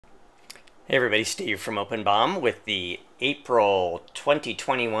Hey everybody, Steve from OpenBOM with the April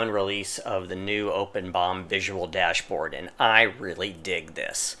 2021 release of the new OpenBOM visual dashboard, and I really dig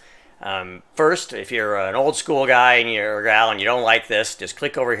this. First, if you're an old school guy and you're a gal and you don't like this, just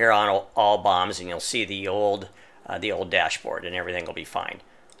click over here on all bombs and you'll see the old dashboard and everything will be fine.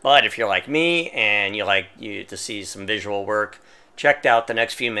 But if you're like me and you like to see some visual work, check out the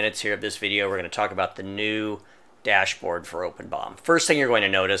next few minutes here of this video. We're going to talk about the new dashboard for OpenBOM. First thing you're going to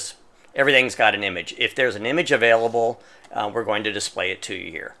notice, everything's got an image. If there's an image available, we're going to display it to you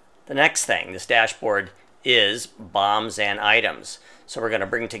here. The next thing, this dashboard is bombs and items. So we're going to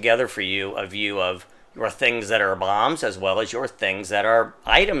bring together for you a view of your things that are bombs as well as your things that are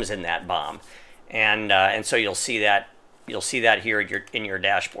items in that bomb. And so you'll see that here in your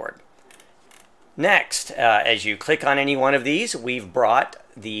dashboard. Next, as you click on any one of these, we've brought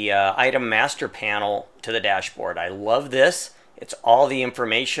the item master panel to the dashboard. I love this. It's all the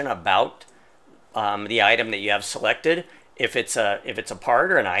information about the item that you have selected. If it's a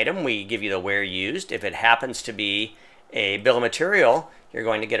part or an item, we give you the where used. If it happens to be a bill of material, you're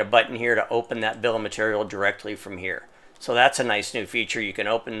going to get a button here to open that bill of material directly from here. So that's a nice new feature. You can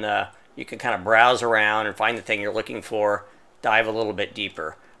you can kind of browse around and find the thing you're looking for, dive a little bit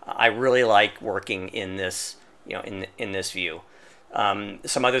deeper. I really like working in this, in this view.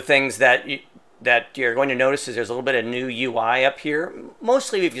 Some other things that you're going to notice is there's a little bit of new UI up here.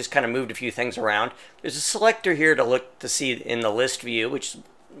 Mostly we've just kind of moved a few things around. There's a selector here to look to see in the list view, which is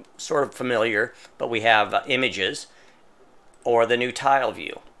sort of familiar, but we have images, or the new tile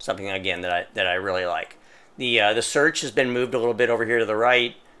view, something again that I really like. The search has been moved a little bit over here to the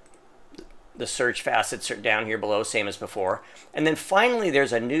right. The search facets are down here below, same as before. And then finally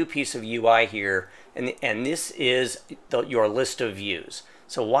there's a new piece of UI here, and this is your list of views.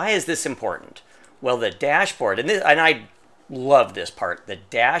 So why is this important? Well, the dashboard, and I love this part, the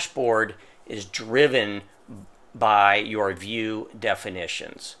dashboard is driven by your view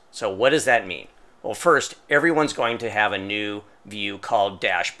definitions. So what does that mean? Well, first, everyone's going to have a new view called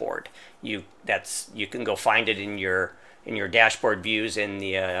dashboard. You can go find it in your dashboard views in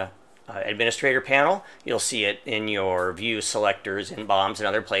the administrator panel. You'll see it in your view selectors in bombs and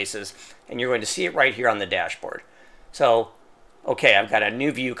other places, and you're going to see it right here on the dashboard. So okay, I've got a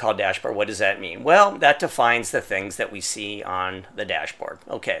new view called dashboard. What does that mean? Well, that defines the things that we see on the dashboard.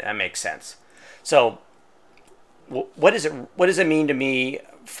 Okay, that makes sense. So what does it mean to me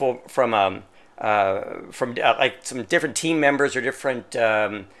from like some different team members or different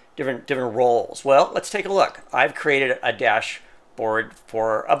roles? Well, let's take a look. I've created a dashboard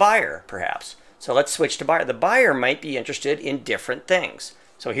for a buyer, perhaps. So let's switch to buyer. The buyer might be interested in different things.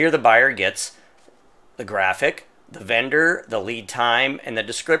 So here the buyer gets the graphic, the vendor, the lead time, and the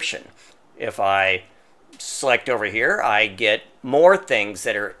description. If I select over here, I get more things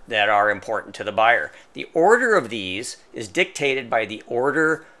that are important to the buyer. The order of these is dictated by the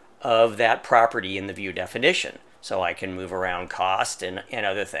order of that property in the view definition. So I can move around cost and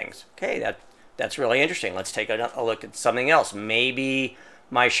other things. Okay, that's really interesting. Let's take a look at something else. Maybe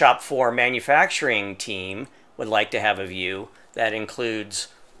my shop floor manufacturing team would like to have a view that includes,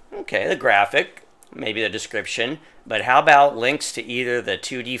 okay, the graphic, maybe the description, but how about links to either the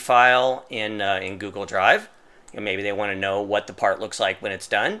 2D file in Google Drive? Maybe they want to know what the part looks like when it's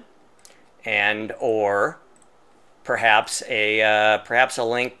done, or perhaps a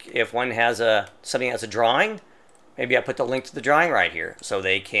link if one has something has a drawing. Maybe I put the link to the drawing right here so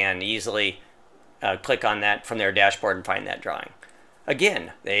they can easily click on that from their dashboard and find that drawing.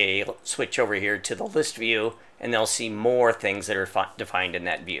 Again, they switch over here to the list view and they'll see more things that are defined in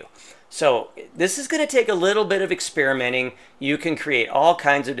that view. So this is going to take a little bit of experimenting. You can create all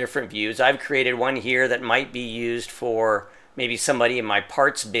kinds of different views. I've created one here that might be used for maybe somebody in my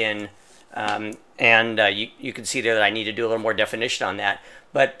parts bin, you can see there that I need to do a little more definition on that.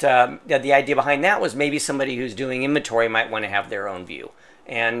 But the idea behind that was maybe somebody who's doing inventory might want to have their own view,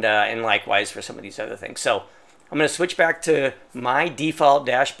 and likewise for some of these other things. So I'm going to switch back to my default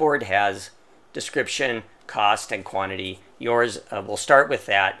dashboard has description, cost, and quantity. Yours will start with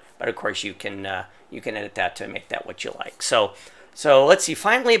that, but of course you can edit that to make that what you like. So let's see.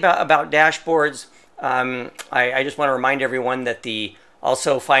 Finally, about dashboards, I just want to remind everyone that the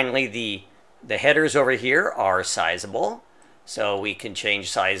headers over here are sizable, so we can change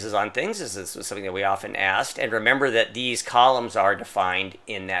sizes on things. This is something that we often asked, and remember that these columns are defined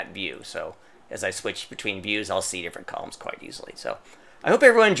in that view. So as I switch between views, I'll see different columns quite easily. So I hope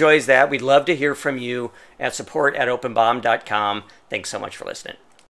everyone enjoys that. We'd love to hear from you at support@openbom.com. Thanks so much for listening.